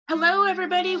Hello,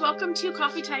 everybody. Welcome to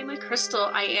Coffee Time with Crystal.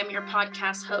 I am your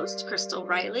podcast host, Crystal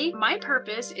Riley. My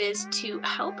purpose is to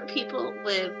help people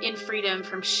live in freedom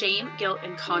from shame, guilt,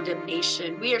 and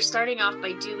condemnation. We are starting off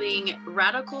by doing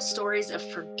radical stories of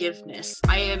forgiveness.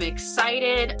 I am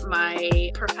excited.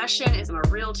 My profession is I'm a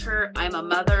realtor. I'm a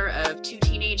mother of 2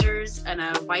 teenagers and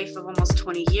a wife of almost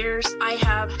 20 years. I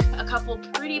have a couple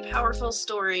pretty powerful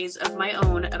stories of my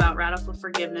own about radical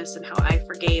forgiveness and how I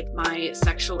forgave my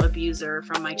sexual abuser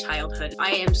from my childhood.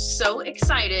 I am so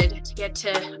excited to get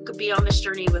to be on this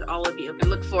journey with all of you. I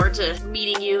look forward to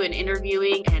meeting you and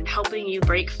interviewing and helping you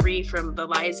break free from the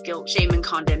lies, guilt, shame, and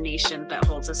condemnation that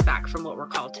holds us back from what we're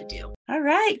called to do. All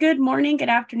right. Good morning, good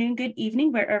afternoon, good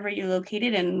evening, wherever you're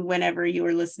located and whenever you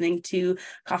are listening to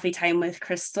Coffee Time with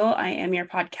Crystal. I am your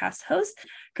podcast host,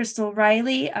 Crystal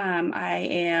Riley. I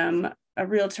am a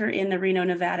realtor in the Reno,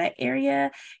 Nevada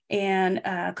area and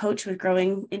a coach with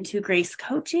Growing into Grace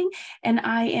Coaching. And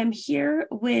I am here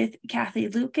with Kathy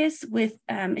Lucas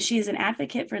she is an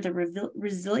advocate for the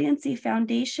Resiliency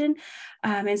Foundation.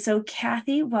 And so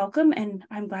Kathy, welcome. And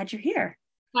I'm glad you're here.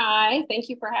 Hi, thank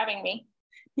you for having me.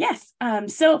 Yes.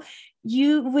 So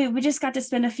we just got to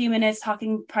spend a few minutes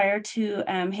talking prior to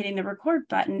hitting the record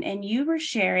button, and you were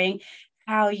sharing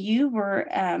how you were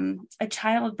a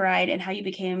child bride and how you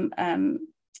became an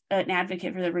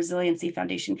advocate for the Resiliency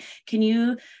Foundation. Can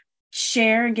you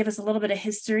share and give us a little bit of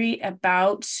history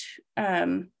about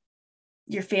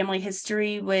your family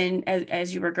history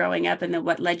as you were growing up, and then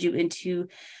what led you into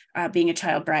being a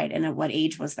child bride, and at what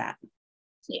age was that?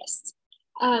 Yes.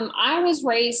 I was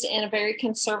raised in a very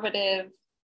conservative,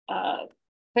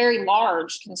 very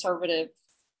large conservative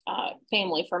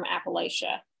family from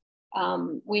Appalachia.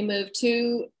 We moved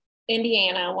to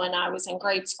Indiana when I was in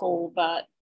grade school, but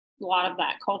a lot of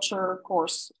that culture, of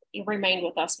course, remained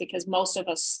with us because most of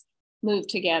us moved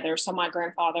together. So my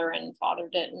grandfather and father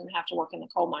didn't have to work in the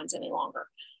coal mines any longer.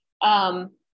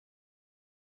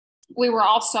 We were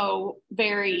also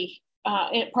very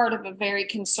part of a very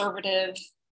conservative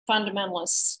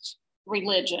fundamentalist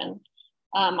religion.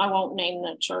 I won't name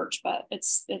the church, but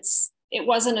it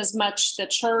wasn't as much the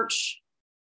church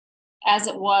as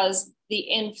it was the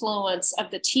influence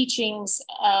of the teachings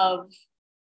of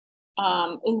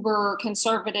uber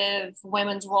conservative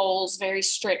women's roles, very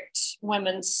strict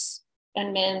women's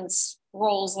and men's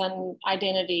roles and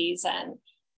identities.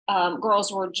 And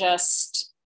girls were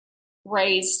just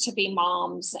raised to be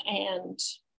moms and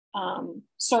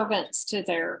servants to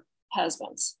their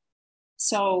husbands.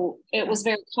 So it was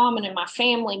very common in my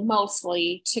family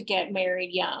mostly to get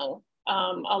married young.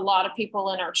 A lot of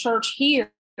people in our church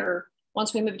here,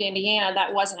 once we moved to Indiana,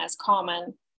 that wasn't as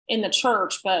common in the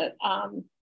church, but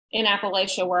in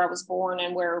Appalachia, where I was born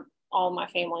and where all my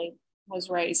family was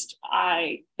raised,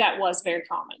 that was very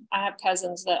common. I have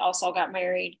cousins that also got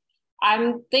married.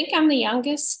 I think I'm the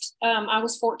youngest. I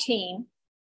was 14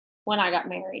 when I got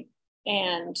married,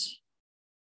 and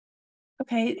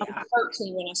okay, I was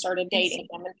 13 when I started dating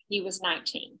him, and he was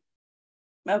 19.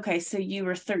 Okay, so you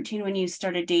were 13 when you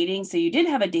started dating. So you did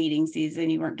have a dating season.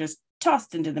 You weren't just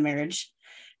tossed into the marriage.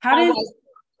 I was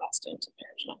tossed into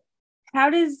marriage. No.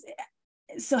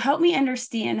 So help me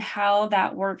understand how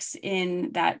that works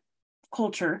in that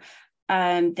culture,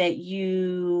 that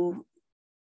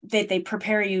they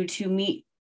prepare you to meet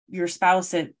your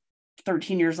spouse at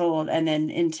 13 years old and then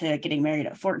into getting married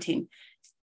at 14.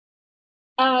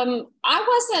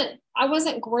 I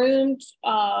wasn't groomed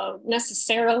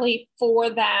necessarily for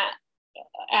that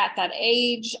at that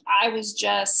age. I was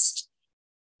just,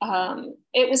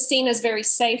 it was seen as very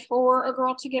safe for a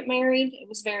girl to get married. It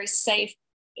was very safe.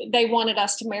 They wanted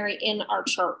us to marry in our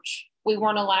church. We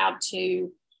weren't allowed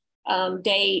to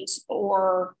date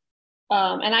or,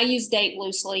 and I use date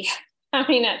loosely. I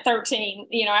mean, at 13,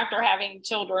 after having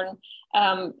children,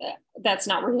 that's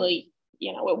not really,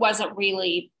 it wasn't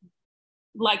really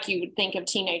like you would think of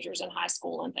teenagers in high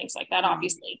school and things like that.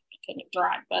 Obviously, I couldn't have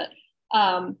drive, but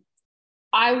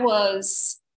I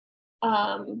was,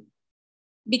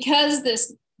 because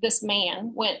this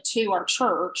man went to our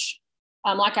church.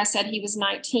 Like I said, he was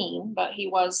 19, but he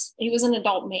was an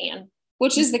adult man,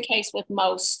 which is the case with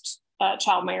most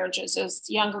child marriages, as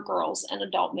younger girls and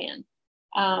adult men.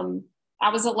 I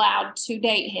was allowed to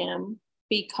date him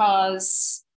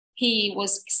because he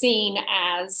was seen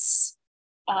as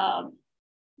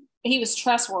he was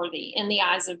trustworthy in the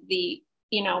eyes of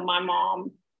my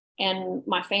mom and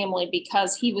my family,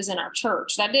 because he was in our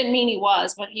church. That didn't mean he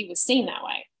was, but he was seen that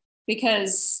way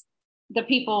because the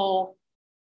people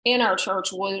in our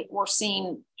church were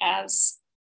seen as,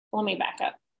 let me back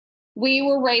up. We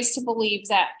were raised to believe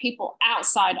that people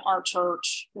outside our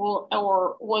church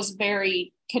was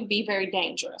very could be very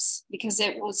dangerous because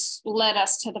it led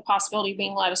us to the possibility of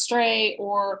being led astray,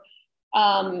 or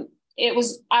I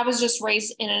was just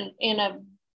raised in a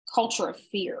culture of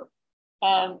fear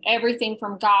of everything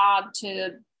from God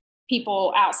to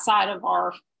people outside of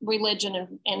our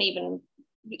religion, and even,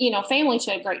 family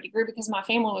to a great degree, because my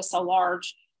family was so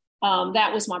large.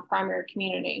 That was my primary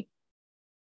community.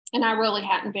 And I really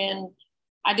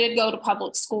I did go to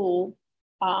public school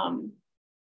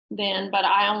then, but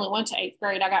I only went to 8th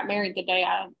grade. I got married the day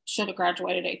I should have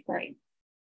graduated 8th grade.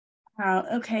 Wow.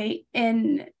 Okay.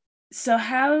 And so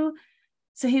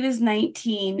he was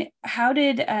 19. How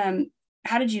did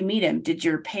you meet him? Did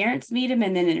your parents meet him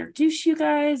and then introduce you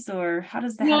guys, or how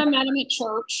does that happen? I met him at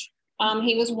church.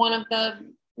 He was one of the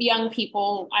young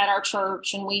people at our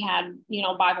church, and we had,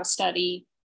 Bible study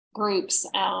groups,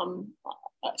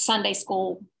 Sunday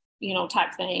school,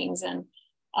 type things. And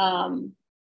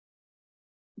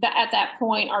at that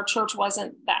point, our church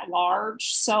wasn't that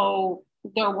large, so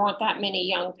there weren't that many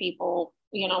young people,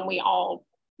 we all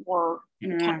were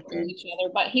interacting with each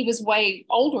other. But he was way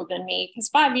older than me, because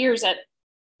 5 years at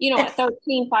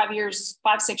 13, 5 years,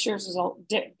 6 years is a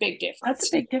big difference.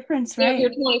 That's a big difference, right? If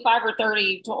you're 25 or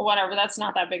 30, whatever, that's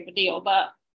not that big of a deal.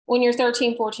 But when you're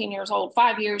 13, 14 years old,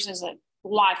 5 years is a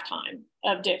lifetime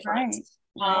of difference.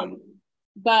 Right.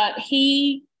 But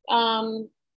he,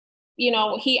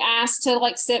 he asked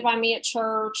to sit by me at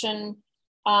church and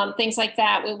things like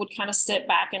that. We would kind of sit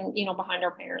back and, behind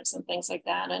our parents and things like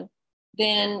that. And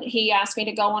then he asked me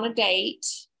to go on a date,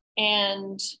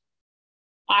 and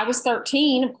I was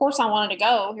 13. Of course I wanted to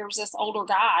go. Here was this older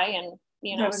guy, and,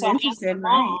 so I asked my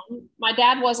mom. Right. My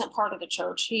dad wasn't part of the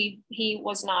church. He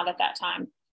was not at that time.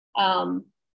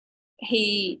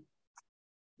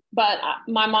 But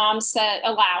my mom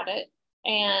allowed it.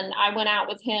 And I went out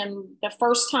with him the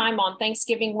first time on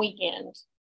Thanksgiving weekend,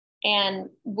 and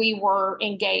we were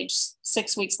engaged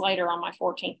 6 weeks later on my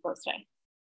 14th birthday.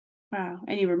 Wow.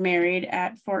 And you were married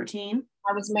at 14?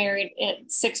 I was married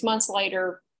 6 months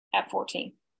later at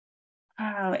 14.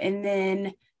 Wow. And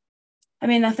then,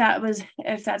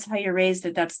 if that's how you're raised,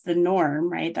 that's the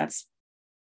norm, right? That's,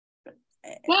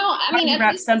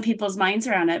 wrap some people's minds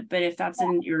around it, but if that's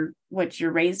what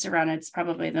you're raised around, it's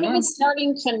probably the norm. It was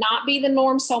starting to not be the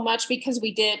norm so much, because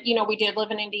we did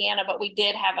live in Indiana, but we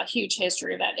did have a huge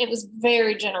history of that. It was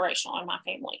very generational in my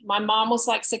family. My mom was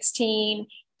 16.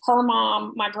 Her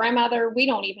mom, my grandmother, we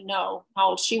don't even know how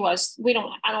old she was.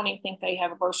 I don't even think they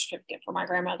have a birth certificate for my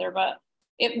grandmother, but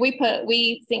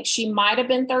we think she might've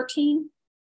been 13.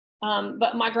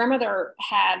 But my grandmother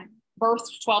had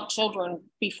birthed 12 children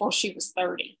before she was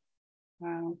 30.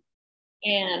 Wow.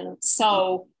 And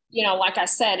so, like I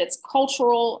said, it's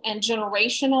cultural and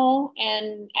generational.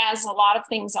 And as a lot of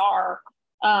things are,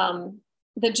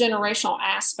 the generational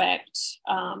aspect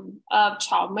of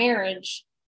child marriage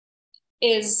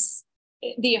is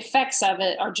the effects of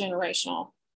it are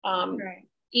generational. Right.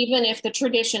 Even if the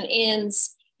tradition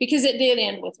ends, because it did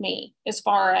end with me, as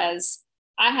far as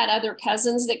I had other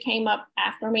cousins that came up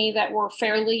after me that were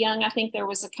fairly young. I think there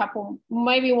was a couple,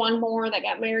 maybe one more, that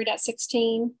got married at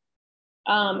 16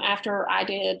 after I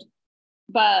did.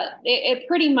 But it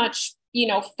pretty much,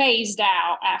 phased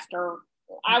out after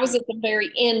I was at the very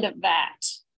end of that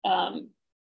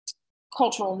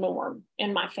cultural norm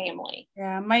in my family.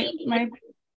 Yeah,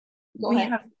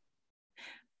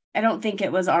 I don't think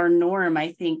it was our norm.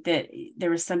 I think that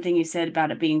there was something you said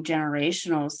about it being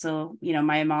generational. So,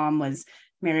 my mom was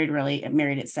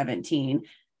married at 17.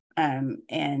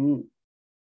 And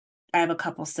I have a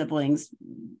couple siblings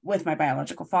with my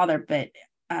biological father, but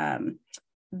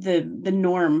the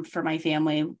norm for my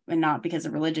family, and not because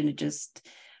of religion, it just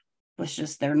was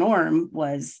just their norm,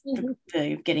 was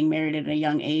the getting married at a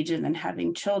young age and then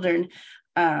having children.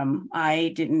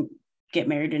 I didn't get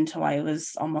married until I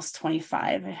was almost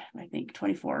 25, I think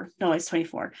 24. No, I was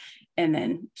 24. And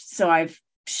then, so I've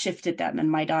shifted that.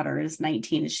 And my daughter is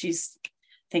 19 and she's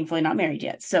thankfully not married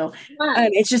yet. So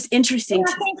it's just interesting.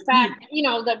 I think that,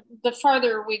 the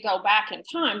farther we go back in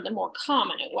time, the more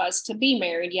common it was to be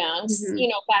married young,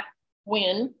 back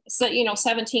when,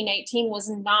 17, 18 was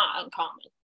not uncommon.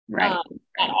 Right.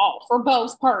 At all for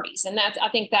both parties. And I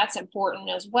think that's important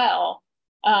as well.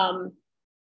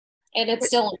 And it's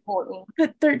still important.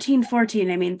 But 13,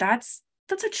 14, that's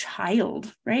a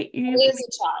child, right? It is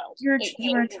a child.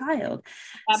 You're a child.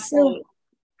 Absolutely.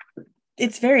 So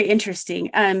it's very interesting.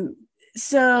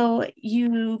 So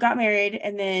you got married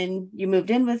and then you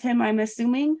moved in with him, I'm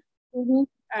assuming? Mm-hmm.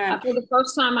 For the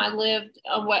first time, I lived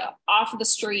off of the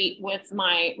street with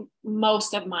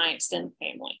most of my extended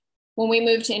family. When we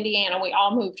moved to Indiana, we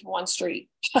all moved to one street.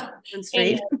 One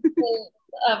street.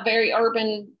 a very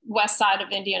urban west side of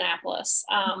Indianapolis.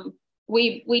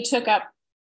 We took up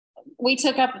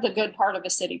the good part of a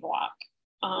city block.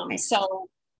 Nice. So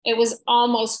it was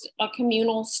almost a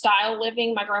communal style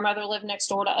living. My grandmother lived next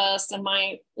door to us, and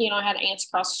I had aunts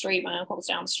across the street. My uncle was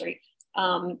down the street.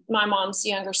 My mom's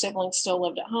younger siblings still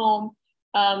lived at home.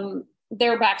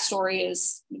 Their backstory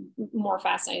is more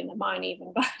fascinating than mine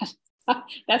even, but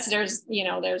there's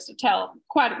to tell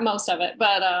quite most of it.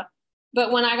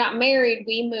 But when I got married,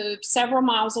 we moved several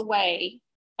miles away.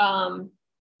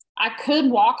 I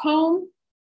could walk home.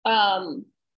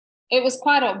 It was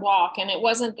quite a walk, and it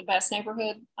wasn't the best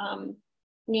neighborhood,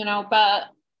 but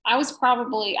I was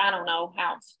probably, I don't know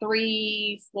how,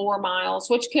 3-4 miles,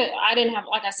 I didn't have,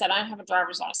 like I said, I didn't have a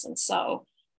driver's license. So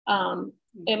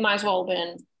it might as well have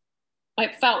been,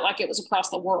 it felt like it was across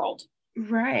the world.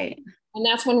 Right. And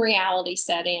that's when reality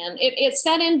set in. It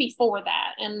set in before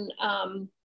that. And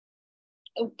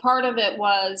part of it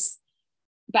was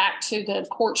back to the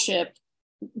courtship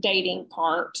dating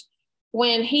part.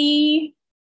 When he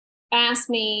asked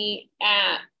me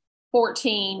at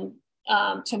 14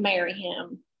 to marry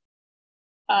him,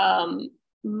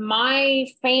 my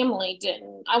family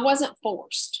didn't. I wasn't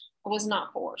forced. I was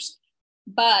not forced.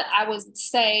 But I would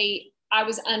say I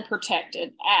was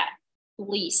unprotected at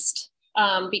least,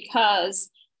 because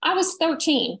I was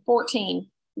 13, 14,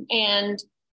 and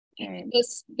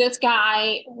this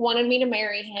guy wanted me to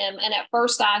marry him. And at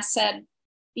first I said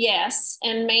yes.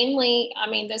 And mainly, I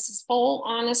mean, this is full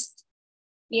honest,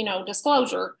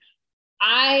 disclosure.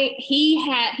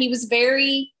 He was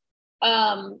very,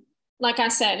 like I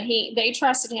said, they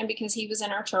trusted him because he was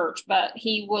in our church, but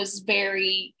he was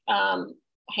very,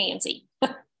 handsy,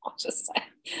 I'll just say.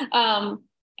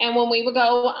 And when we would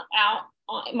go out,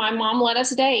 my mom let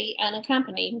us date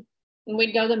unaccompanied, and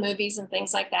we'd go to the movies and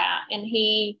things like that. And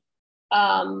he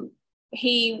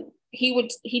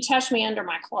touched me under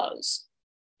my clothes.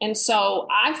 And so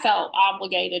I felt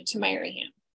obligated to marry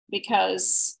him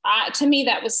because to me,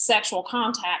 that was sexual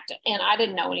contact, and I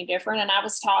didn't know any different. And I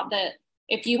was taught that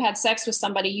if you had sex with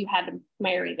somebody, you had to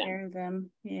marry them.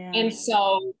 Yeah. And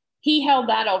so he held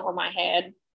that over my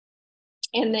head.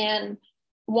 And then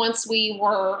once we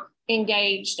were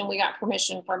engaged and we got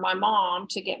permission from my mom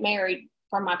to get married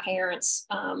from my parents,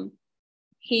 I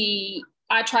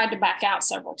tried to back out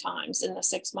several times in the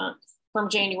 6 months from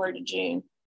January to June.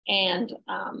 And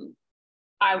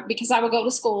because I would go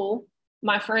to school,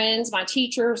 my friends, my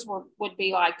teachers would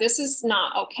be like, this is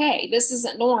not okay. This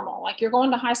isn't normal. Like, you're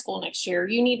going to high school next year.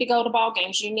 You need to go to ball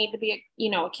games. You need to be a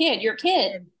kid. You're a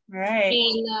kid. Right.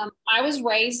 And I was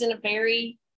raised in a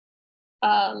very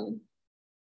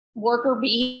worker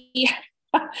bee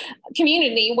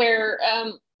community where,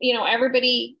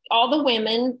 everybody, all the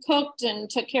women cooked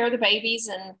and took care of the babies,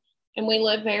 and we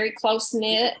lived very close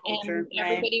knit, and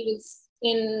everybody was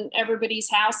in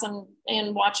everybody's house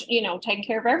and watching, taking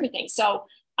care of everything. So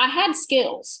I had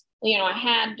skills,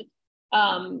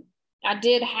 I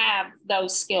did have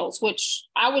those skills, which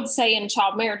I would say in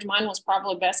child marriage, mine was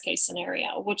probably best case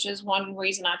scenario, which is one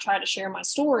reason I try to share my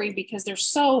story, because there's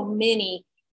so many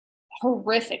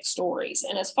horrific stories.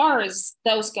 And as far as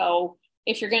those go,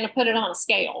 if you're going to put it on a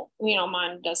scale,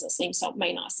 mine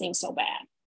may not seem so bad,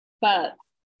 but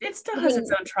it still has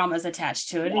its own traumas attached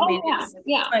to it.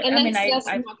 Yeah. Like, and that's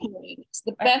my point. It's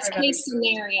the best case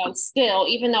scenario still,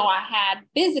 even though I had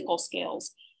physical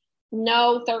skills.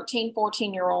 No 13,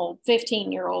 14-year-old,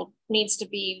 15-year-old needs to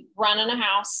be running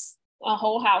a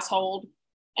whole household,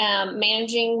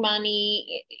 managing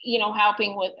money,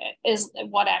 helping with is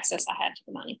what access I had to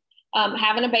the money.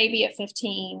 Having a baby at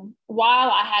 15 while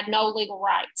I had no legal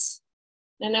rights.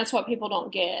 And that's what people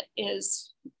don't get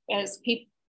is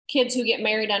kids who get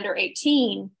married under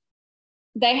 18,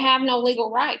 they have no legal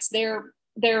rights. Their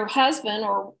husband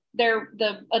or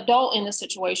the adult in the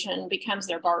situation becomes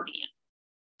their guardian,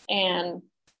 and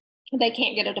they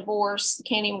can't get a divorce,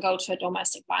 can't even go to a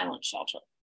domestic violence shelter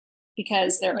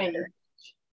because they're under.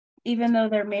 Even though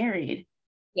they're married.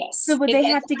 Yes. So would they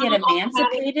have to get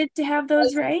emancipated to have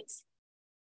those rights?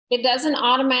 It doesn't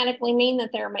automatically mean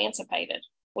that they're emancipated,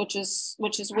 which is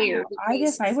weird. I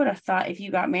guess I would have thought if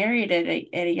you got married at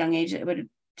a young age, it would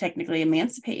technically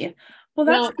emancipate you. Well,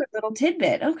 that's a good little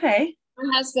tidbit. Okay.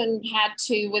 My husband had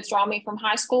to withdraw me from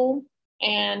high school,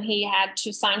 and he had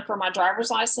to sign for my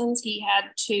driver's license. He had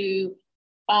to,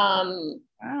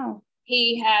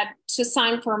 he had to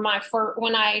sign for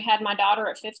when I had my daughter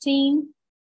at 15,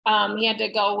 he had to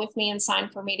go with me and sign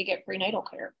for me to get prenatal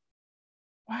care.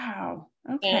 Wow.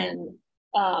 Okay. And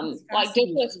like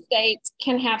different states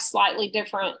can have slightly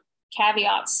different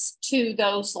caveats to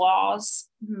those laws.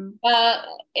 Mm-hmm.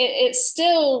 It's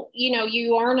still,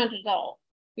 you are an adult.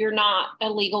 You're not a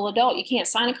legal adult. You can't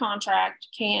sign a contract.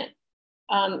 You can't.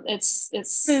 It's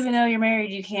even though you're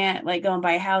married, you can't like go and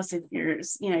buy a house if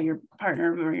your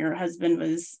partner or your husband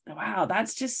was. Wow,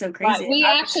 that's just so crazy. Right. We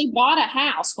actually bought a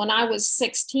house when I was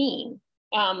 16.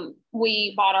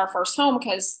 We bought our first home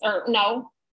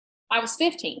I was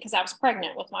 15 because I was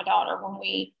pregnant with my daughter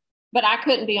but I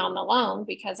couldn't be on the loan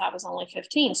because I was only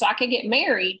 15. So I could get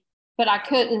married, but I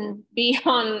couldn't be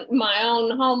on my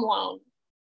own home loan.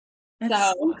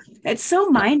 It's so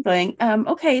mind-blowing.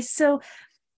 Okay, so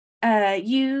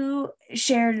you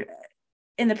shared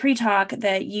in the pre-talk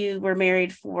that you were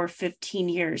married for 15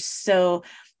 years. So,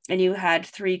 and you had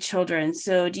 3 children.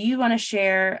 So do you want to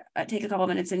share, take a couple of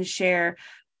minutes and share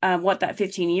what that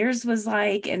 15 years was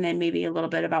like, and then maybe a little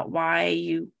bit about why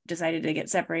you decided to get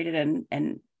separated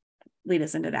and lead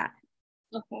us into that?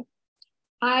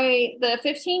 Okay. The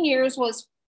 15 years was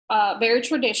very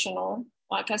traditional.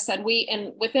 Like I said,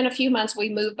 within a few months, we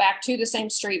moved back to the same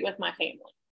street with my family.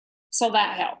 So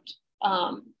that helped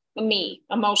me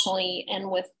emotionally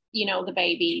and with, the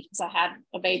baby, because I had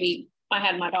a baby. I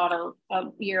had my daughter a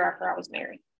year after I was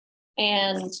married.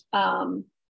 And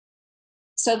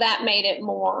so that made it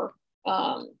more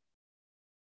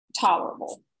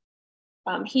tolerable.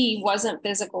 He wasn't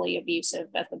physically abusive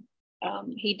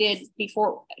he did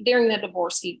during the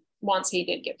divorce, once he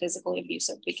did get physically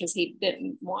abusive because he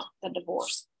didn't want the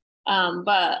divorce.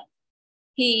 But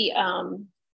he,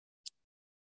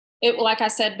 like I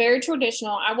said, very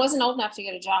traditional. I wasn't old enough to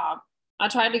get a job. I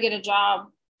tried to get a job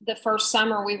the first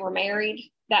summer we were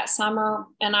married that summer.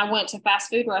 And I went to fast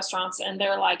food restaurants and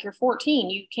they're like, you're 14,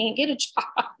 you can't get a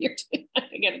job. You're too young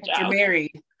to get a job. You're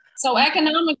married. So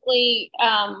economically,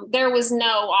 there was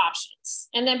no options.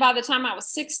 And then by the time I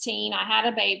was 16, I had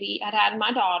a baby. I'd had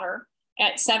my daughter.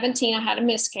 At 17, I had a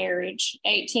miscarriage.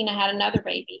 18, I had another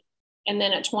baby. And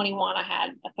then at 21, I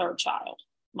had a third child,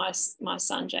 my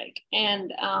son, Jake.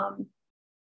 And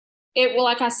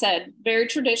like I said, very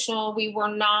traditional. We were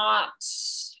not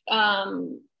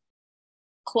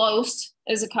close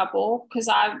as a couple because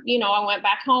I went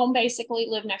back home, basically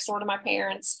lived next door to my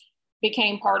parents,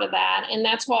 became part of that. And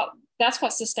that's what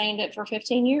sustained it for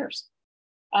 15 years.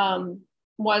 And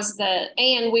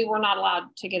we were not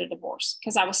allowed to get a divorce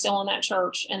because I was still in that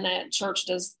church, and that church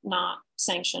does not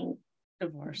sanction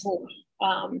divorce.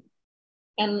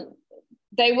 And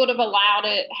they would have allowed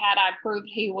it had I proved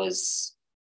he was,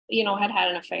 had had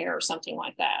an affair or something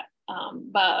like that.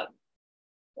 But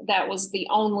that was the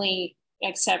only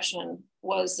exception,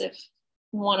 was if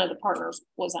one of the partners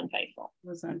was unfaithful.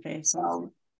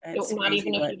 So not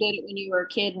even if you did it when you were a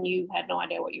kid and you had no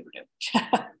idea what you were doing.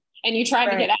 And you tried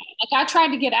to get out. Like I tried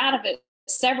to get out of it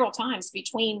several times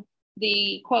between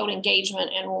the quote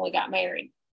engagement and when we got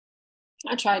married.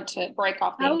 I tried to break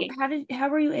off the engagement. How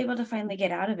were you able to finally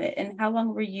get out of it? And how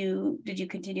long did you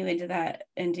continue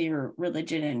into your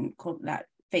religion and that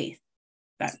faith?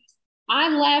 I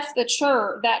left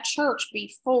that church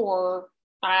before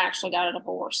I actually got a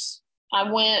divorce.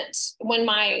 I went when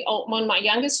my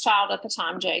youngest child at the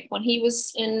time, Jake, when he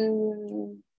was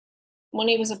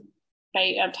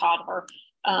a toddler,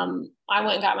 I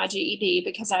went and got my GED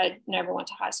because I never went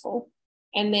to high school.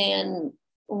 And then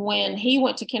when he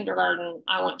went to kindergarten,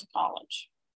 I went to college.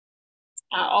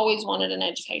 I always wanted an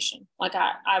education. Like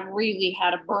I really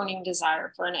had a burning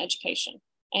desire for an education.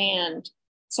 And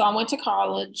so I went to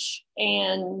college,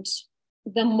 and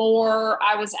the more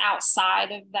I was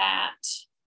outside of that,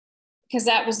 because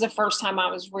that was the first time I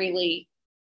was really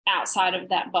outside of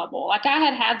that bubble. Like I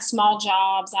had small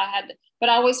jobs, but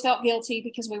I always felt guilty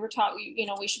because we were taught,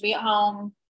 we should be at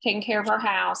home taking care of our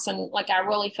house. And like, I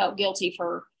really felt guilty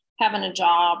for having a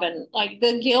job, and like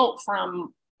the guilt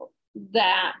from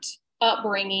that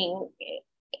upbringing,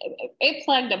 it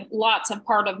plagued lots of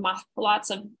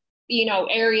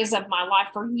areas of my life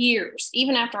for years,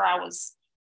 even after I was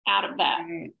out of that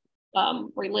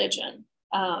religion.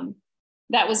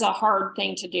 That was a hard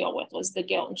thing to deal with, was the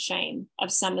guilt and shame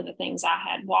of some of the things I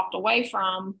had walked away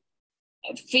from,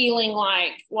 feeling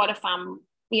like, what if I'm,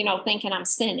 thinking I'm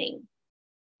sinning,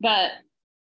 but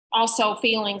also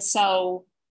feeling so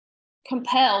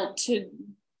compelled to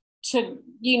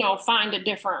find a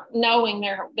different, knowing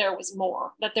there was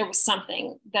more, that there was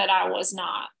something that I was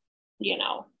not,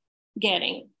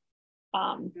 getting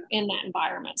in that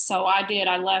environment. So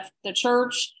I left the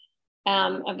church,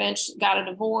 eventually got a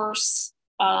divorce.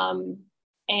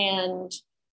 And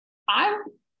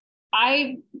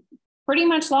I pretty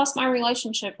much lost my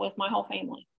relationship with my whole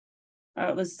family.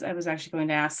 I was actually going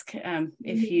to ask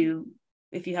if you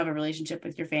have a relationship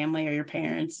with your family or your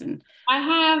parents. And I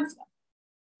have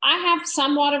I have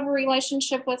somewhat of a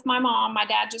relationship with my mom. My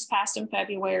dad just passed in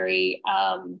February.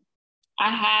 I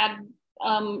had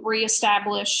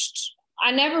reestablished,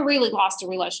 I never really lost a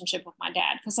relationship with my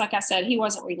dad because, like I said, he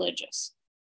wasn't religious.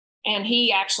 And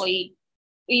he actually,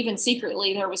 even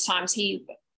secretly, there was times he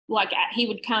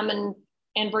would come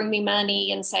and bring me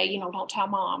money and say, don't tell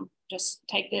mom, just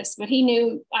take this. But he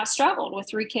knew I struggled with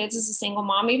 3 kids as a single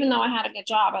mom, even though I had a good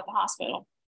job at the hospital.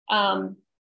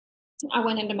 I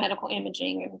went into medical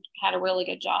imaging and had a really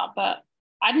good job, but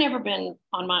I'd never been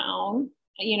on my own.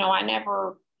 I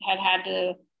never had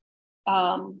to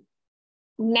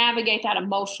navigate that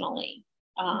emotionally.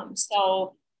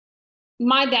 So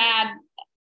my dad,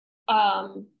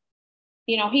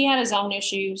 he had his own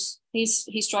issues.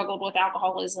 He struggled with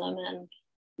alcoholism and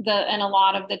a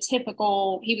lot of the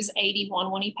typical, he was 81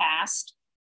 when he passed,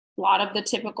 a lot of the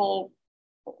typical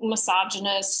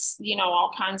misogynist,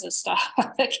 all kinds of stuff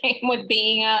that came with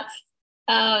being a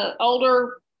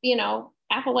older,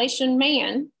 Appalachian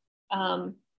man.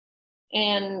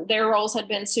 And their roles had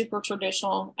been super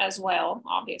traditional as well,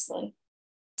 obviously.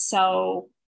 So,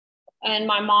 and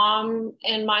my mom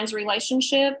and mine's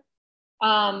relationship,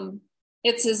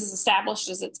 it's as established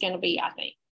as it's going to be, I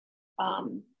think.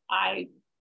 I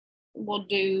will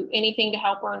do anything to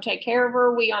help her and take care of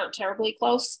her. We aren't terribly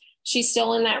close. She's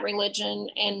still in that religion,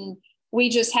 and we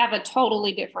just have a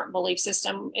totally different belief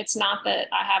system. It's not that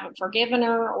I haven't forgiven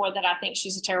her or that I think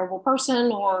she's a terrible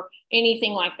person or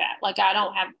anything like that. Like, I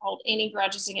don't hold any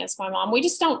grudges against my mom. We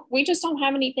just don't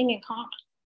have anything in common.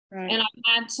 Right. And I've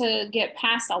had to get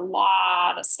past a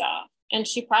lot of stuff, and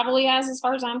she probably has, as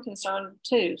far as I'm concerned,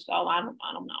 too. So I don't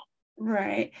know.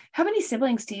 Right. How many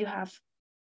siblings do you have?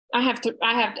 I have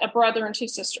a brother and 2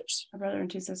 sisters. A brother and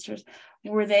 2 sisters.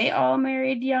 Were they all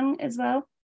married young as well?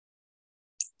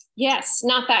 Yes,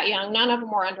 not that young. None of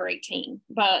them were under 18.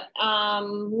 But I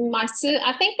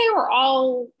think they were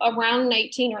all around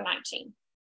 18 or 19.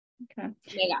 Okay.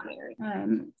 They got married.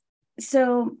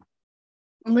 So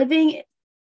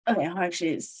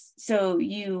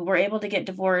you were able to get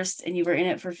divorced and you were in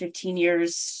it for 15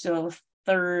 years. So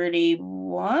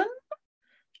 31?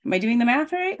 Am I doing the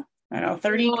math right? I don't know,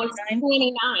 30,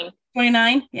 29.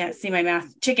 29? Yeah, see my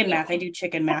math. Chicken math. I do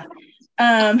chicken math.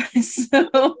 So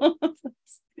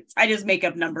I just make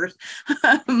up numbers.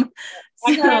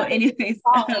 Anyways.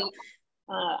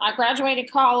 I graduated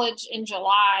college in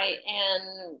July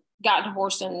and got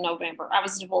divorced in November. I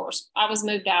was divorced. I was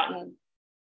moved out and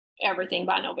everything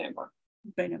by November.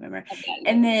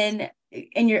 And then,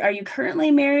 are you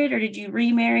currently married, or did you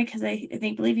remarry? Because I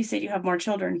believe you said you have more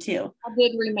children too. I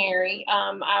did remarry.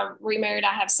 I remarried.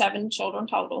 I have 7 children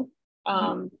total.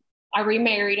 I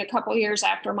remarried a couple years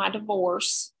after my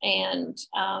divorce, and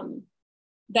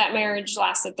that marriage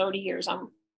lasted 30 years. I'm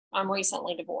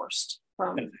recently divorced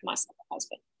from my second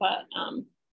husband, but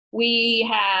we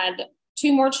had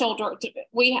 2 more children.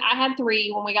 I had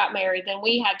 3 when we got married. Then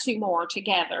we had 2 more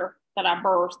together that I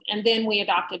birthed, and then we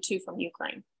adopted 2 from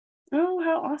Ukraine. Oh,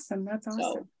 how awesome. That's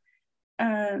awesome.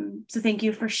 So thank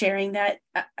you for sharing that.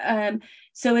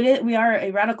 So we are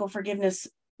a radical forgiveness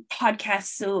podcast.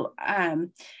 So,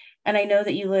 and I know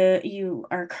that you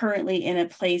are currently in a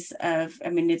place of,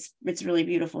 it's really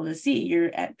beautiful to see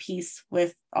you're at peace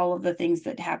with all of the things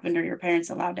that happened or your parents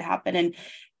allowed to happen,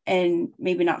 and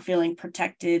maybe not feeling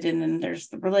protected. And then there's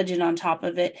the religion on top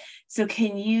of it. So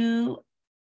can you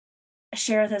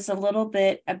share with us a little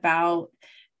bit about,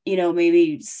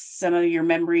 maybe some of your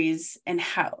memories and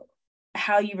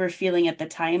how you were feeling at the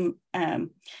time,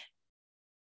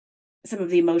 some of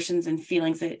the emotions and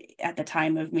feelings at the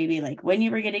time of maybe like when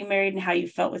you were getting married and how you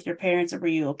felt with your parents, or were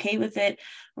you okay with it?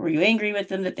 Or were you angry with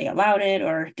them that they allowed it,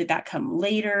 or did that come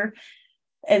later?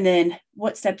 And then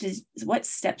what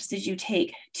steps did you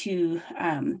take to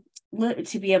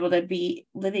be able to be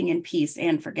living in peace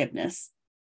and forgiveness?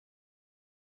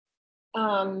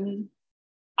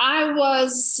 I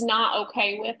was not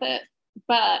okay with it,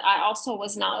 but I also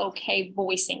was not okay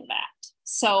voicing that.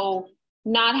 So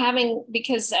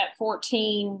because at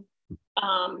 14,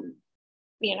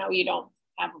 you don't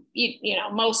have,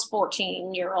 most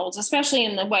 14-year-olds, especially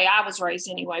in the way I was raised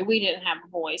anyway, we didn't have a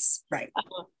voice. Right.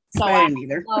 So I didn't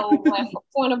either. No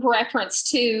point of reference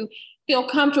to feel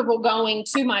comfortable going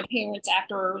to my parents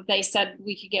after they said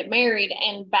we could get married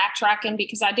and backtracking,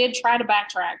 because I did try to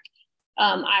backtrack.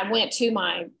 I went to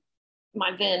my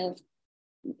then,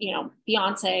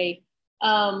 fiance,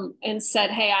 and said,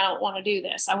 hey, I don't want to do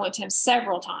this. I went to him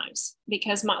several times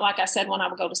because like I said, when I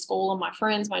would go to school, and my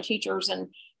friends, my teachers, and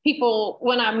people,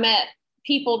 when I met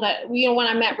people that, when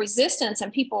I met resistance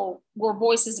and people were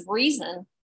voices of reason,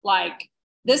 like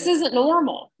This isn't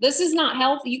normal. This is not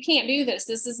healthy. You can't do this.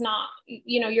 This is not,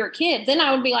 you're a kid. Then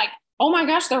I would be like, oh my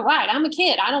gosh, they're right. I'm a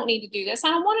kid. I don't need to do this. I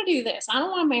don't want to do this. I don't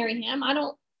want to marry him.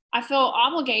 I felt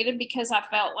obligated because I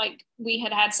felt like we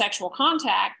had sexual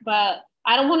contact, but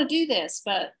I don't want to do this.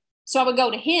 But so I would go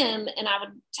to him and I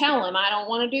would tell him, I don't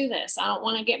want to do this. I don't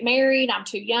want to get married. I'm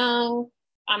too young.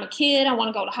 I'm a kid. I want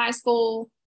to go to high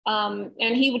school. And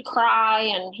he would cry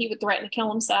and he would threaten to kill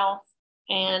himself.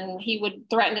 And he would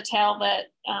threaten to tell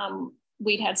that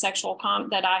we'd had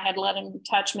that I had let him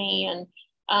touch me. And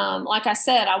like I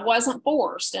said, I wasn't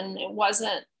forced and it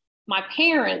wasn't my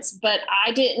parents, but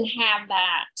I didn't have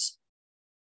that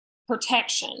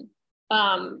protection.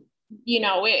 It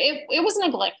was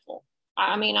neglectful.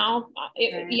 I mean, I'm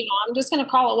just going to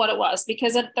call it what it was,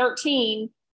 because at 13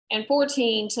 and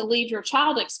 14, to leave your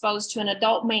child exposed to an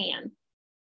adult man,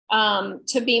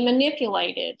 to be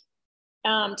manipulated,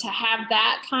 to have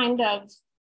that kind of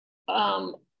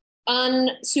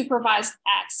unsupervised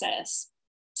access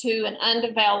to an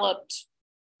undeveloped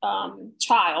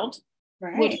child,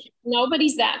 right. Which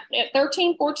nobody's that at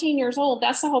 13, 14 years old.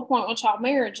 That's the whole point with child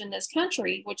marriage in this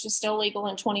country, which is still legal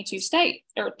in 22 states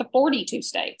or the 42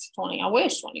 states. 20. I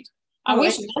wish 20. I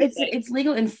wish it's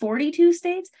legal in 42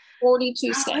 states.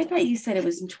 42 states. I thought you said it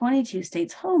was in 22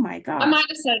 states. Oh my gosh. I might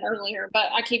have said it earlier,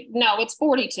 but it's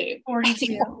 42.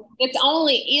 42. It's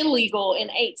only illegal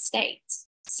in 8 states.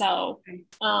 So,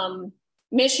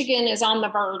 Michigan is on the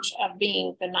verge of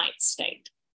being the 9th state.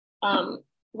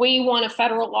 We want a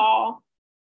federal law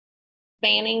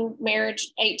banning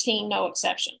marriage 18, no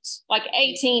exceptions. Like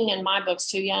 18 in my book's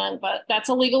too young, but that's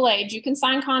a legal age. You can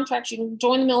sign contracts, you can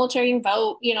join the military and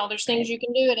vote. There's things you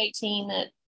can do at 18 that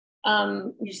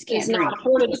is not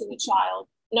afforded to a child,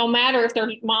 no matter if their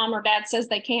mom or dad says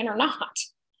they can or not.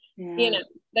 Yeah.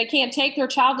 They can't take their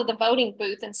child to the voting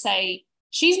booth and say,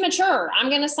 she's mature, I'm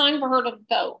going to sign for her to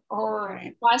vote, or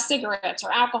buy cigarettes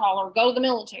or alcohol or go to the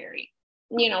military.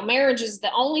 Marriage is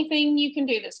the only thing you can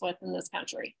do this with in this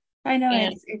country. I know,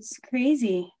 and it's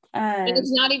crazy. And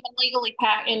it's not even legally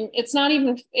and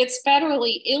it's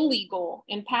federally illegal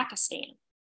in Pakistan.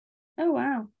 Oh,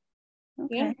 wow.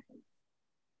 Okay. Yeah.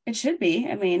 It should be.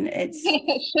 I mean, it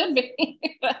should be.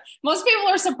 But most people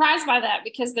are surprised by that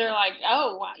because they're like,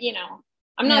 oh,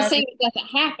 I'm not saying it doesn't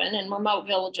happen in remote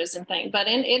villages and things, but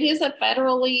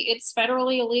it's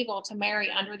federally illegal to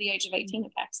marry under the age of 18 in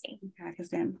Pakistan.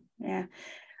 Pakistan, yeah.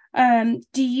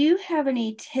 Do you have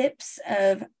any tips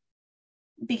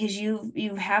because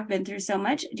you have been through so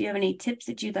much, do you have any tips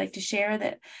that you'd like to share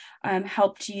that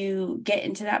helped you get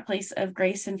into that place of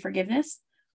grace and forgiveness?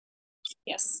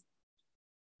 Yes.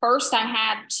 First, I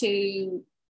had to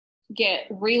get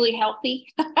really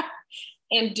healthy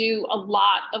and do a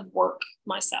lot of work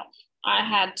myself.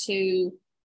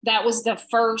 That was the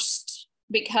first,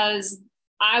 because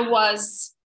I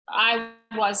was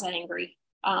angry.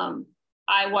 When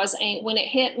it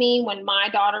hit me, when my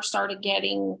daughter started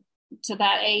getting to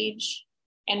that age,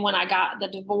 and when I got the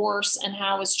divorce and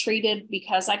how I was treated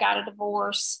because I got a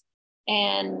divorce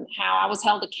and how I was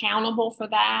held accountable for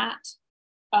that,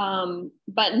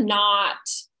 but not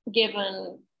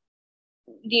given,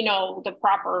 the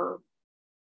proper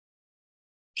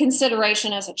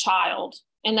consideration as a child,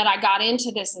 and that I got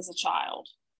into this as a child,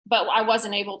 but I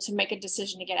wasn't able to make a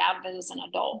decision to get out of it as an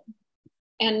adult.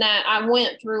 And that I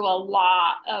went through a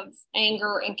lot of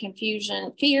anger and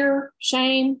confusion, fear,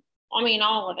 shame. I mean,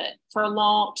 all of it for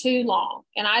too long.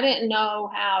 And I didn't know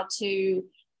how to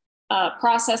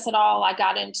process it all. I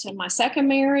got into my second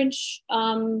marriage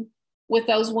with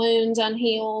those wounds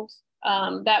unhealed.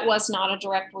 That was not a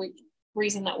direct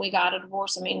reason that we got a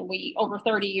divorce. I mean, over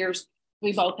 30 years,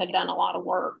 we both had done a lot of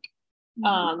work.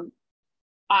 Mm-hmm.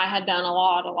 I had done a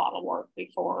lot of work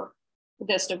before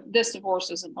this divorce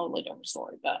is a totally different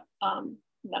story, but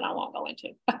that I won't go into.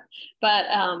 But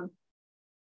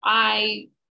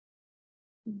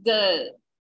the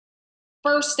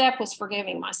first step was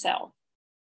forgiving myself,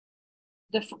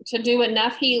 to do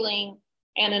enough healing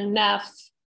and enough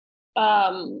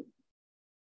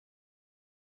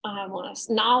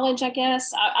knowledge, I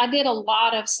guess. I did a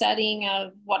lot of studying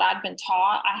of what I'd been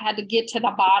taught. I had to get to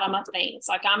the bottom of things.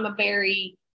 Like I'm a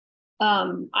very,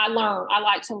 I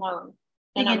like to learn.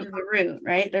 Dig into the root,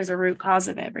 right? There's a root cause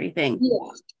of everything.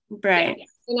 Yeah. Right.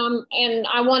 Yeah. And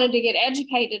I wanted to get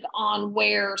educated on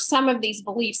where some of these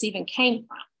beliefs even came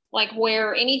from. Like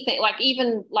where anything, like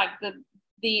even like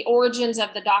the origins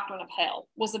of the doctrine of hell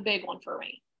was a big one for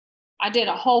me. I did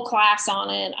a whole class on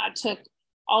it. I took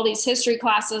all these history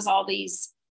classes, all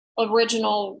these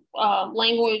original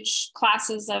language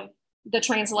classes of the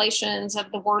translations of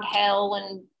the word hell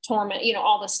and torment,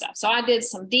 all this stuff. So I did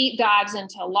some deep dives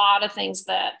into a lot of things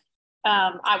that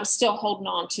I was still holding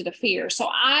on to the fear. So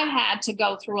I had to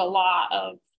go through a lot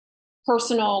of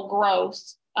personal growth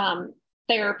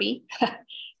therapy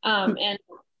and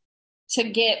to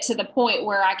get to the point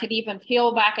where I could even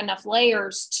peel back enough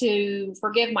layers to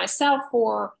forgive myself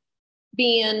for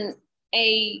being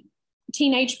a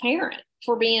teenage parent,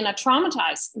 for being a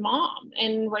traumatized mom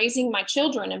and raising my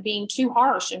children and being too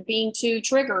harsh and being too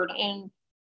triggered and,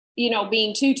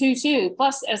 being too.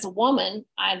 Plus, as a woman,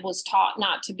 I was taught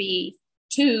not to be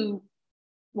too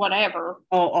whatever.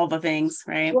 All the things,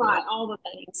 right? Right, all the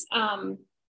things.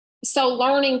 So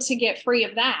learning to get free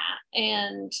of that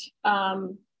and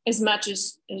as much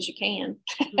as you can.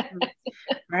 Mm-hmm.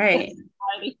 Right.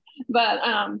 But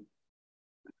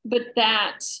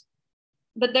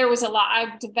there was a lot.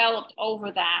 I've developed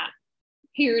over that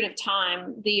period of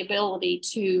time the ability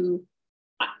to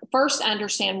first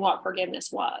understand what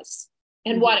forgiveness was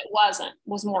and Mm-hmm. what it wasn't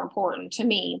was more important to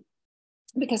me,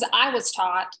 because I was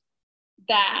taught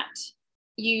that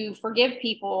you forgive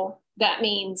people, that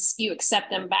means you accept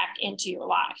them back into your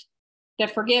life.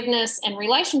 That forgiveness and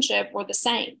relationship were the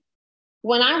same.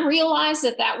 When I realized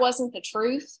that wasn't the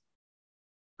truth,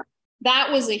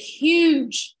 that was a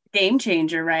huge game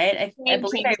changer, right? I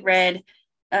believe I read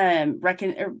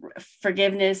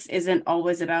forgiveness isn't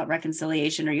always about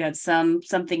reconciliation, or you had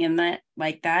something in that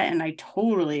like that, and I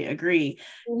totally agree.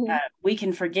 Mm-hmm. We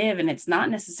can forgive, and it's not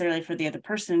necessarily for the other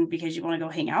person because you want to go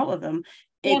hang out with them.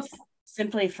 It's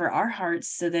simply for our hearts,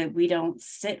 so that we don't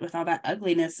sit with all that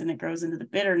ugliness and it grows into the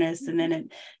bitterness, and then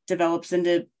it develops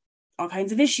into all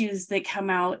kinds of issues that come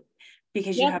out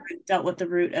because you haven't dealt with the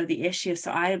root of the issue.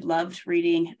 So I loved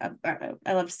reading,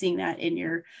 I loved seeing that in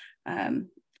your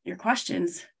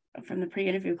questions from the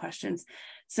pre-interview questions.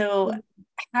 So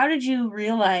how did you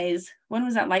realize, when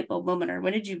was that light bulb moment, or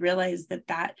when did you realize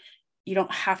that you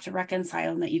don't have to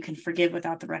reconcile and that you can forgive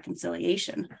without the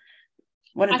reconciliation?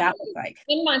 What did that look like?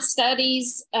 In my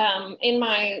studies, in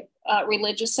my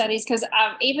religious studies, because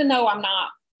even though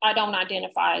I don't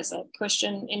identify as a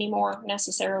Christian anymore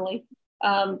necessarily,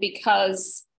 but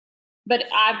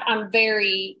I'm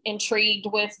very intrigued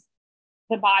with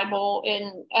the Bible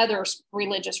and other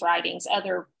religious writings,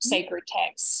 other sacred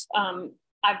texts.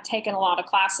 I've taken a lot of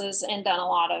classes and done a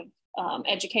lot of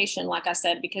education, like I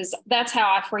said, because that's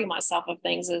how I free myself of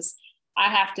things. Is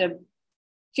I have to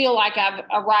feel like I've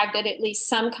arrived at least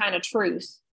some kind of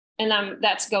truth. And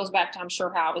that goes back to, I'm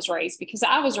sure, how I was raised, because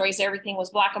I was raised, everything was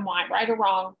black and white, right or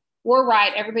wrong. We're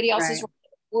right. Everybody else is right.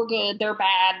 We're good. They're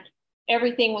bad.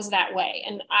 Everything was that way.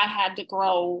 And I had to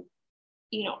grow,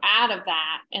 out of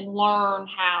that and learn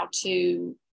how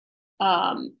to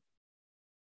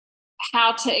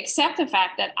accept the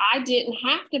fact that I didn't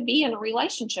have to be in a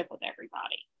relationship with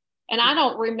everybody. And I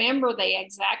don't remember the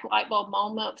exact light bulb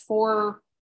moment for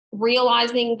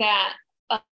realizing that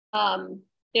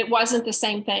it wasn't the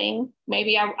same thing.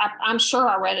 Maybe I'm sure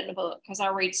I read it in a book, because I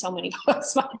read so many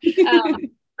books.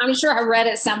 I'm sure I read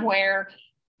it somewhere,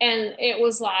 and it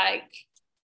was like,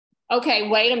 okay,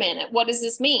 wait a minute, what does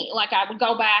this mean? Like, I would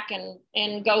go back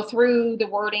and go through the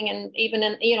wording, and even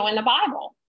in the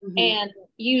Bible, and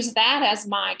use that as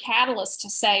my catalyst to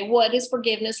say, what does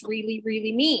forgiveness really,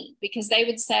 really mean? Because they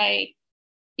would say,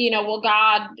 well,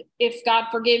 if God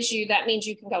forgives you, that means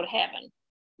you can go to heaven,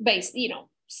 based, in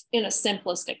a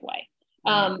simplistic way.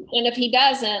 And if he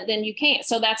doesn't, then you can't.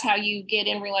 So that's how you get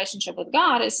in relationship with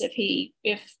God, is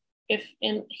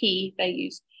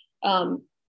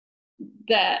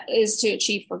that is to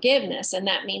achieve forgiveness. And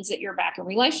that means that you're back in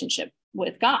relationship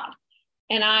with God.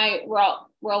 And I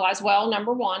realized, well,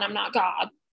 number one, I'm not God,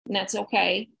 and that's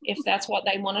okay. If that's what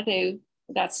they want to do,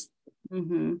 that's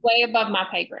way above my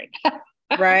pay grade.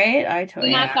 Right. I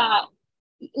thought,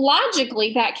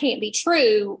 logically, that can't be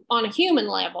true on a human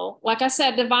level. Like I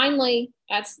said, divinely,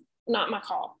 that's not my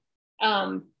call.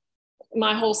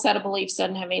 My whole set of beliefs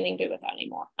doesn't have anything to do with that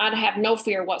anymore. I'd have no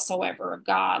fear whatsoever of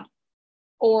God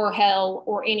or hell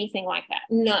or anything like that.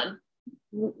 None,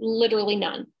 literally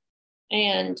none.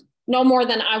 And no more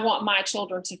than I want my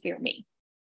children to fear me.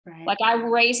 Right. Like, I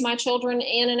raise my children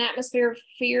in an atmosphere of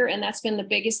fear, and that's been the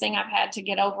biggest thing I've had to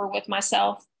get over with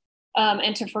myself,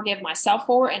 and to forgive myself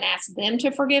for, and ask them to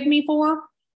forgive me for,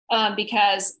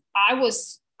 because I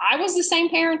was the same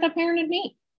parent that parented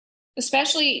me,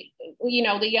 especially,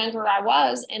 the younger I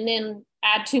was, and then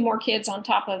add 2 more kids on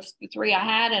top of the 3 I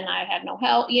had, and I had no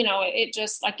help. It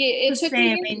just like it took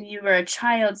me. I mean, you were a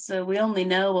child, so we only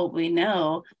know what we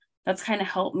know. That's kind of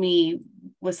helped me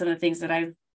with some of the things that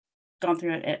I've gone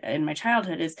through in my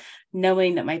childhood, is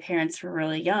knowing that my parents were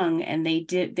really young, and they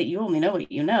did that. You only know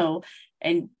what you know,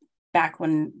 and back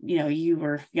when, you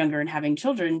were younger and having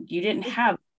children, you didn't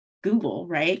have Google,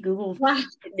 right? Google Right.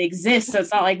 didn't exist. So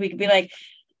it's not like we could be like,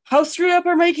 how screwed up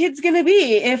are my kids going to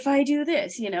be if I do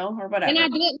this, or whatever. And I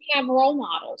didn't have role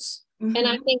models. Mm-hmm. And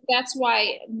I think that's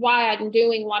why I'm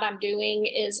doing what I'm doing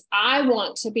is I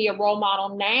want to be a role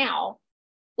model now.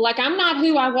 Like, I'm not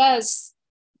who I was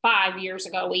 5 years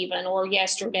ago, even, or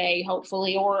yesterday,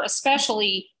 hopefully, or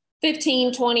especially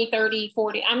 15, 20, 30,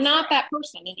 40. I'm not that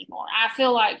person anymore. I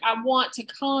feel like I want to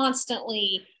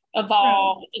constantly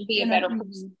evolve and be a better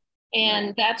person.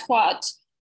 And that's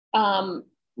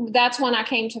when I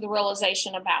came to the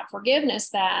realization about forgiveness,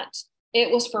 that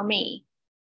it was for me.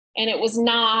 And it was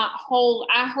not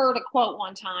I heard a quote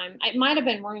one time. It might have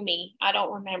been Rumi. I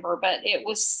don't remember, but it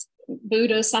was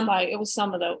Buddha, somebody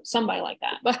like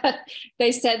that. But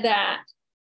they said that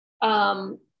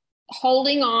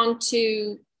holding on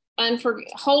to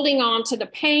the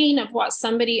pain of what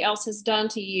somebody else has done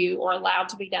to you or allowed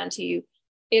to be done to you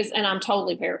is, and I'm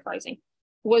totally paraphrasing,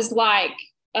 was like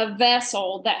a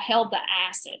vessel that held the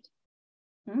acid.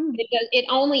 It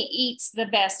only eats the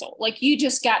vessel. Like, you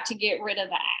just got to get rid of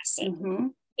the acid. Mm-hmm.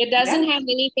 It doesn't have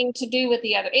anything to do with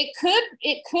the other. It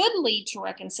could lead to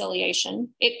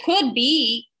reconciliation. It could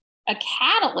be a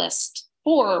catalyst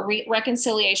for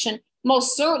reconciliation.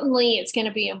 Most certainly, it's going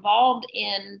to be involved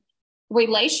in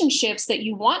relationships that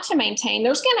you want to maintain.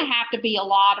 There's going to have to be a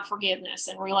lot of forgiveness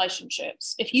in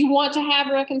relationships. If you want to have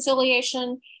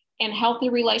reconciliation and healthy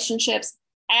relationships,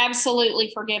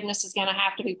 absolutely forgiveness is going to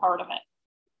have to be part of it.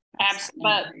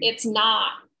 But it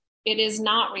is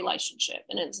not relationship,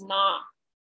 and it's not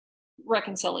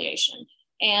reconciliation.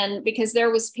 And because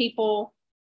there was people,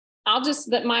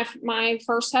 my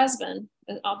first husband,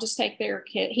 I'll just take their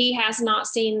kid. He has not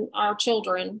seen our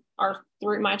children,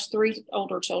 my three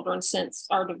older children, since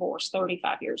our divorce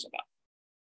 35 years ago.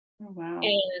 Oh, wow.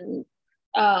 And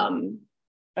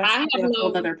that's I have a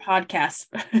whole other podcast.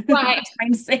 Right. For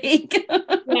time's sake.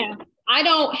 Yeah. I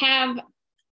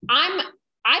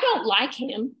don't like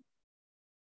him.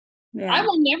 Yeah. I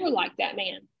will never like that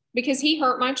man, because he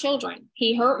hurt my children.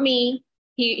 He hurt me.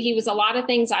 He was a lot of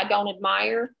things I don't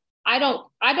admire. I don't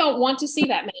want to see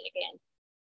that man again.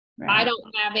 Right. I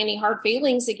don't have any hard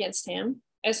feelings against him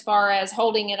as far as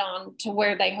holding it on to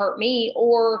where they hurt me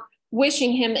or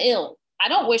wishing him ill. I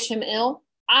don't wish him ill.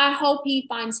 I hope he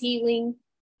finds healing.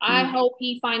 I hope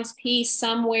he finds peace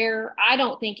somewhere. I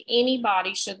don't think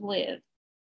anybody should live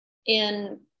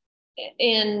in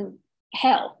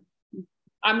hell.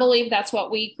 I believe that's what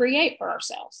we create for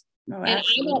ourselves. And I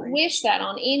don't wish that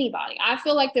on anybody. I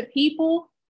feel like the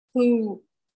people who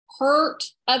hurt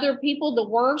other people the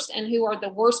worst and who are the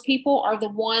worst people are the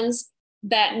ones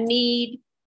that need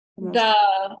the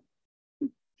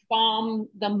balm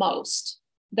the most,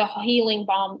 the healing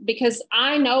balm, because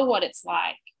I know what it's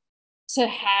like to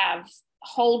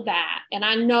hold that. And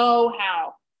I know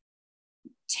how,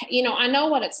 I know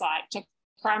what it's like to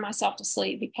cry myself to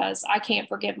sleep because I can't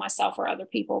forgive myself or other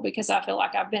people, because I feel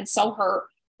like I've been so hurt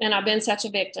and I've been such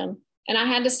a victim. And I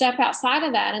had to step outside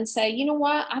of that and say, you know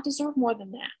what? I deserve more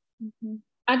than that. Mm-hmm.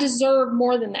 I deserve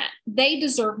more than that. They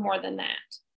deserve more than that.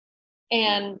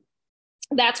 And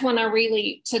that's when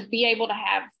to be able to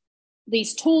have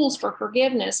these tools for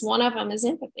forgiveness, one of them is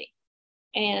empathy.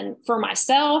 And for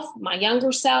myself, my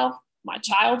younger self, my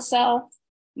child self,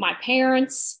 my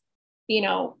parents,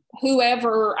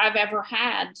 whoever I've ever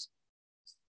had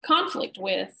conflict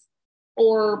with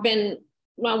or been,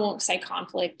 I won't say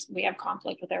conflict. We have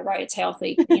conflict with everybody. It's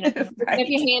healthy. Right. If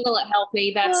you handle it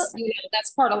healthy,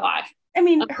 that's part of life. I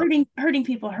mean, hurting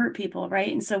people hurt people,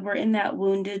 right? And so we're in that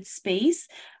wounded space.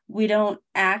 We don't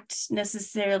act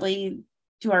necessarily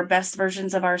to our best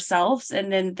versions of ourselves.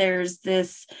 And then there's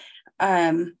this,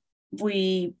 I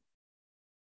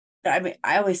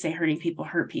always say hurting people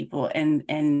hurt people,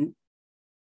 and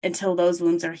until those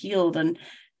wounds are healed, and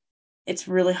it's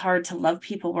really hard to love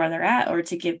people where they're at or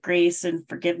to give grace and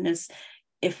forgiveness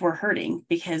if we're hurting,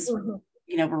 because we're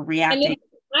reacting.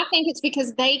 I think it's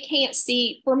because they can't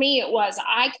see. For me,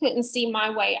 I couldn't see my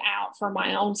way out for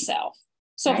my own self.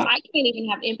 So right. If I can't even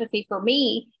have empathy for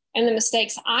me and the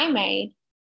mistakes I made,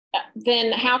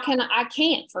 then how can I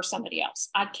can't for somebody else?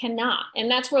 I cannot. And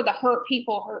that's where the hurt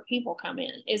people come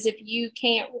in, is if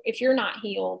you're not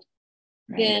healed,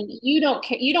 right. Then you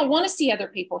don't want to see other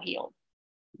people healed.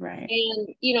 Right. And,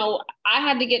 I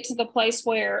had to get to the place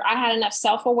where I had enough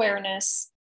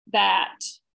self-awareness that,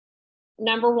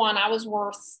 number one, I was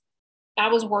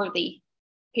worthy,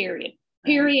 period.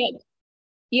 Right. Period.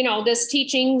 This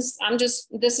teachings,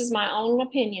 this is my own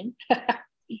opinion.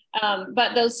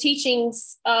 But those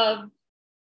teachings of,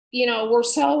 we're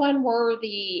so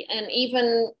unworthy, and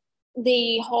even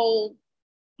the whole,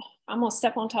 I'm going to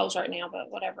step on toes right now, but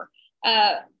whatever.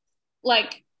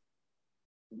 Like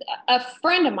a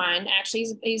friend of mine, actually,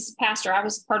 he's a pastor. I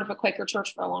was part of a Quaker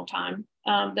church for a long time,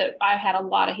 that I had a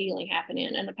lot of healing happen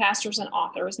in. And the pastor's an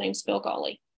author. His name's Phil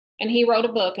Gully. And he wrote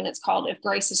a book, and it's called If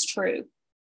Grace is True.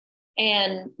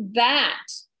 And that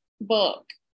book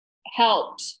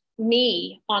helped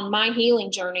me on my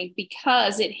healing journey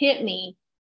because it hit me.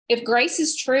 If grace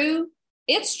is true,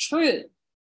 it's true.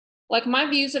 Like, my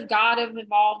views of God have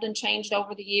evolved and changed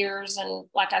over the years. And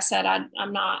like I said,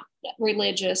 I'm not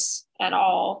religious at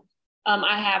all.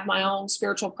 I have my own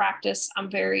spiritual practice. I'm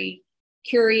very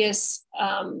curious.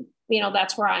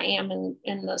 That's where I am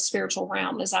in the spiritual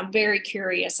realm, is I'm very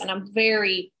curious, and I'm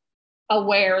very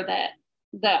aware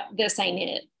that this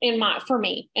ain't it for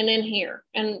me and in here.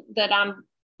 And that I'm,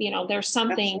 there's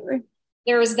something, absolutely.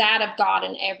 There is that of God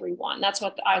in everyone. That's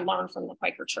what I learned from the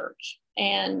Quaker church.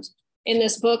 And in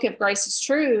this book, If Grace is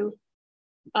True,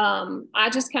 I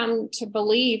just come to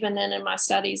believe, and then in my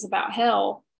studies about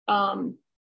hell,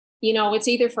 it's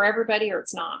either for everybody or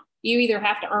it's not. You either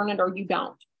have to earn it or you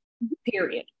don't,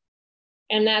 period.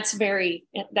 And that's very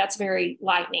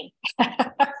lightning.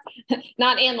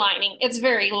 Not enlightening. It's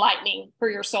very lightning for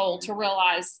your soul to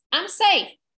realize I'm safe.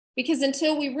 Because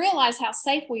until we realize how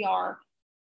safe we are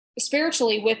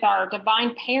spiritually with our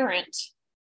divine parent,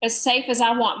 as safe as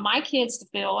I want my kids to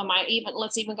feel, and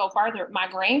let's even go farther, my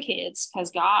grandkids,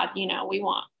 because God,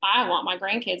 I want my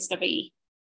grandkids to be,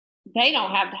 they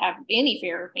don't have to have any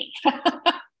fear of me.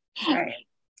 Right.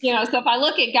 So if I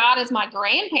look at God as my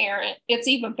grandparent, it's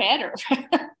even better.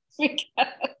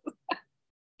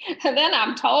 Because then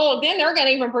I'm told, then they're going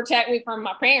to even protect me from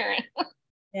my parent.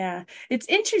 Yeah. It's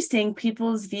interesting,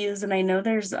 people's views. And I know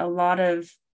there's a lot of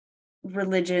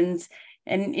religions,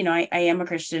 and, I am a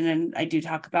Christian, and I do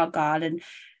talk about God,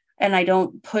 and I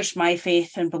don't push my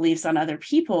faith and beliefs on other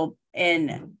people.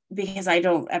 And because I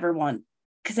don't ever want,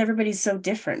 because everybody's so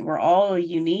different. We're all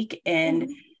unique, and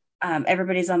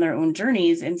everybody's on their own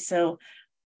journeys. And so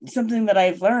something that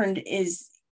I've learned is,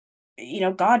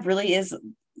 God really is,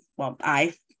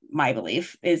 my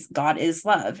belief is God is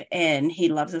love, and he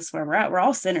loves us where we're at. We're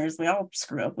all sinners. We all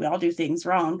screw up. We all do things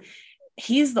wrong.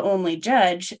 He's the only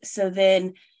judge. So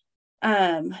then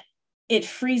it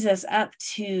frees us up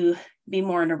to be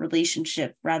more in a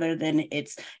relationship, rather than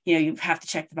it's, you have to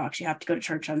check the box. You have to go to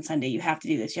church on Sunday. You have to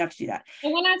do this. You have to do that.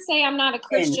 And when I say I'm not a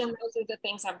Christian, those are the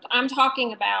things I'm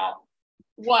talking about.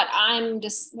 What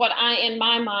in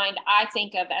my mind, I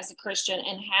think of as a Christian,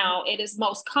 and how it is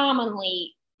most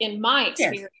commonly, in my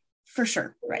experience, yes, for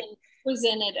sure, right,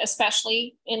 presented,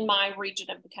 especially in my region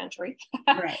of the country,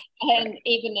 right, and right.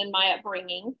 Even in my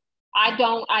upbringing, I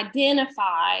don't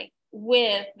identify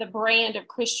with the brand of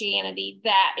Christianity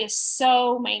that is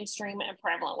so mainstream and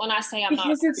prevalent. When I say I'm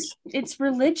because not, it's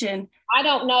religion. I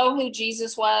don't know who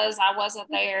Jesus was. I wasn't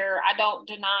there. I don't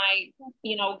deny,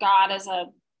 God as a.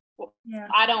 Yeah.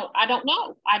 I don't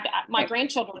know. My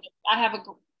grandchildren, I have a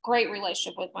great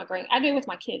relationship with I do with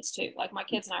my kids too. Like, my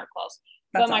kids and I are close.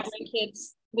 That's but my awesome.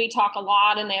 Grandkids, we talk a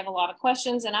lot, and they have a lot of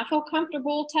questions, and I feel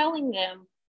comfortable telling them,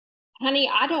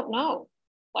 honey, I don't know.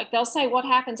 Like, they'll say, what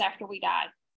happens after we die?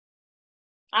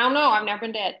 I don't know. I've never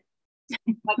been dead.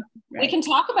 Like, right. We can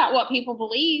talk about what people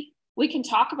believe. We can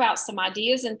talk about some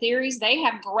ideas and theories. They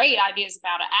have great ideas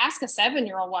about it. Ask a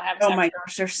 7-year-old what happens. Oh my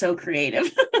gosh, they're so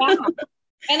creative. Yeah.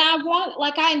 And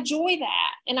I enjoy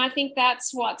that. And I think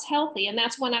that's what's healthy. And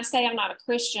that's when I say I'm not a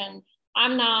Christian.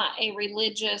 I'm not a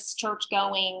religious,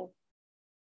 church-going,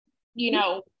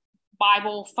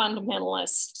 Bible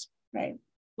fundamentalist. Right.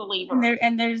 Believer.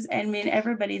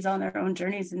 Everybody's on their own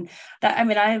journeys. And that,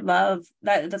 I love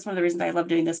that. That's one of the reasons I love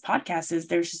doing this podcast, is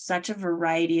there's such a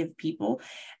variety of people.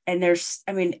 And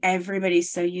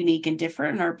everybody's so unique and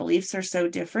different, and our beliefs are so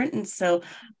different. And so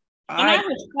I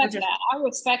respect that. I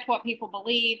respect what people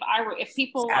believe. If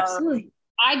people absolutely.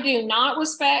 I do not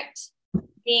respect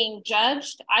being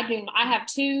judged. I have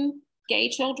 2 gay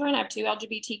children. I have 2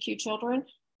 LGBTQ children.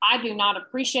 I do not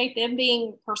appreciate them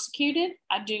being persecuted.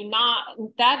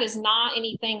 That is not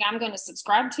anything I'm going to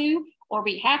subscribe to or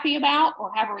be happy about,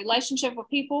 or have a relationship with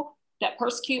people that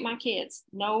persecute my kids.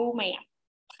 No, ma'am.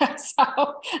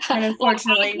 So, and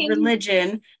unfortunately,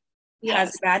 religion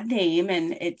has a bad name,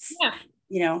 and it's,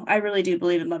 I really do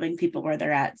believe in loving people where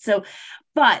they're at. So,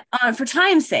 but for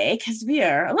time's sake, because we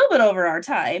are a little bit over our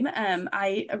time,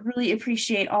 I really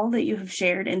appreciate all that you have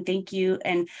shared, and thank you.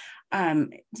 And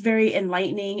it's very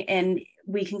enlightening, and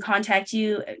we can contact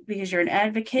you because you're an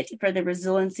advocate for the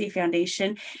Resiliency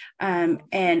Foundation.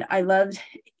 And I loved,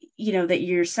 that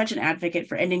you're such an advocate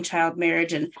for ending child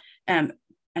marriage, and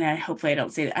and hopefully I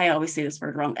don't say that, I always say this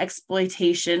word wrong,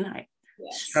 exploitation. I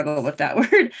struggle with that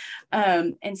word.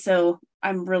 And so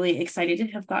I'm really excited to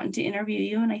have gotten to interview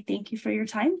you, and I thank you for your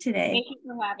time today. Thank you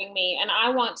for having me. And I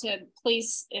want to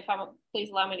please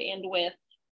allow me to end with,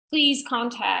 please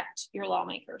contact your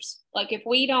lawmakers. Like, if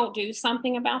we don't do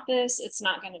something about this, it's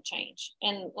not going to change.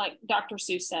 And like Dr.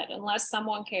 Seuss said, unless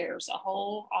someone cares a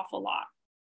whole awful lot,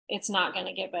 it's not going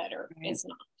to get better. Right. It's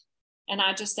not. And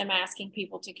I just am asking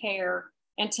people to care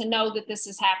and to know that this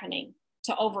is happening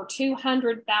to over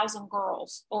 200,000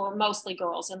 girls, or mostly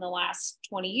girls, in the last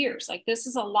 20 years. Like, this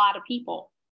is a lot of people,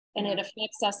 and it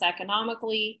affects us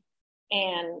economically.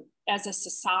 And as a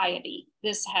society,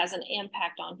 this has an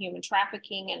impact on human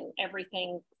trafficking and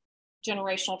everything,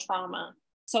 generational trauma.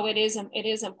 So it is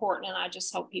important. And I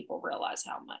just hope people realize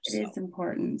how much. It is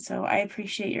important. So I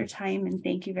appreciate your time, and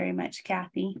thank you very much,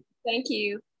 Kathy. Thank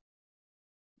you.